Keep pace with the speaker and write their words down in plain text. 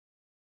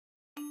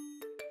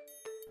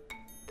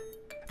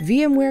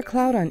VMware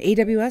Cloud on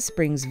AWS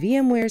brings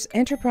VMware's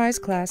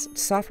enterprise-class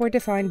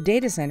software-defined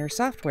data center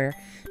software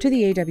to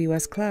the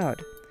AWS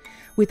Cloud.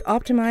 With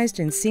optimized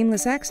and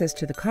seamless access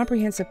to the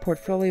comprehensive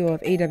portfolio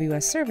of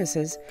AWS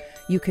services,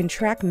 you can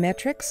track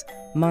metrics,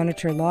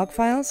 monitor log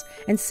files,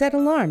 and set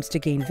alarms to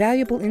gain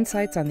valuable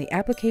insights on the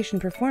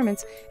application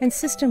performance and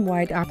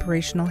system-wide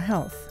operational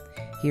health.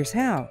 Here's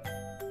how.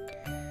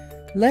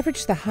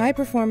 Leverage the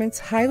high-performance,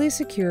 highly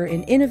secure,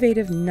 and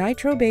innovative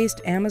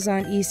Nitro-based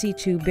Amazon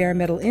EC2 bare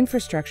metal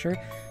infrastructure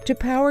to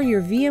power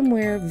your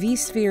VMware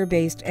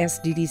vSphere-based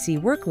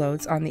SDDC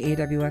workloads on the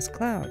AWS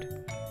Cloud.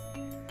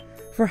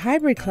 For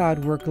hybrid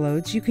cloud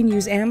workloads, you can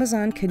use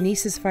Amazon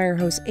Kinesis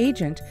Firehose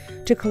Agent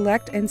to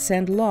collect and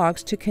send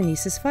logs to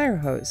Kinesis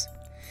Firehose.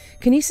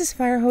 Kinesis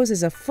Firehose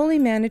is a fully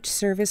managed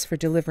service for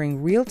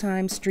delivering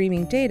real-time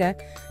streaming data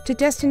to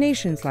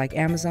destinations like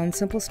Amazon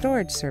Simple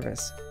Storage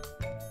Service.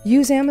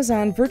 Use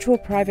Amazon Virtual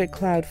Private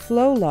Cloud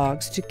Flow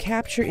logs to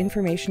capture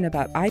information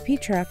about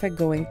IP traffic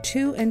going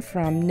to and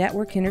from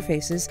network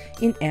interfaces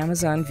in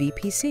Amazon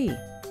VPC.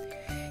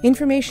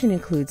 Information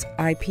includes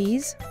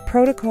IPs,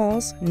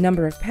 protocols,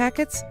 number of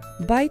packets,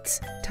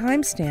 bytes,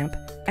 timestamp,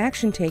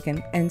 action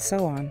taken, and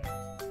so on.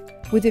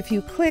 With a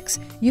few clicks,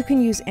 you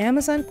can use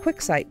Amazon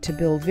QuickSight to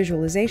build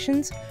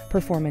visualizations,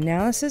 perform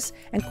analysis,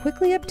 and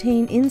quickly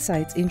obtain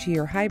insights into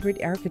your hybrid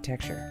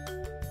architecture.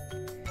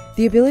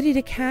 The ability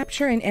to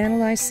capture and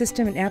analyze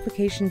system and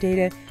application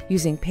data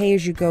using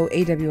pay-as-you-go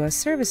AWS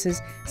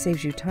services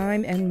saves you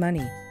time and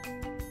money.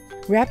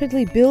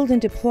 Rapidly build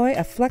and deploy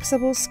a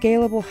flexible,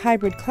 scalable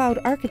hybrid cloud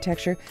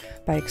architecture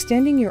by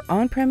extending your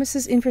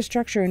on-premises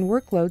infrastructure and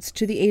workloads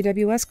to the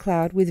AWS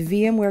Cloud with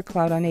VMware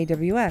Cloud on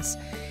AWS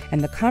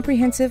and the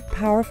comprehensive,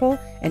 powerful,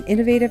 and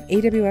innovative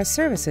AWS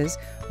services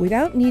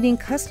without needing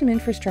custom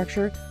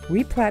infrastructure,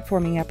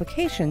 replatforming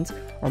applications,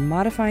 or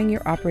modifying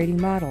your operating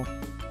model.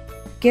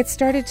 Get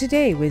started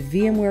today with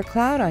VMware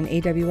Cloud on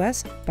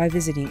AWS by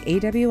visiting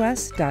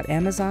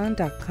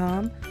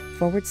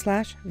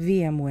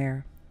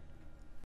aws.amazon.com/VMware.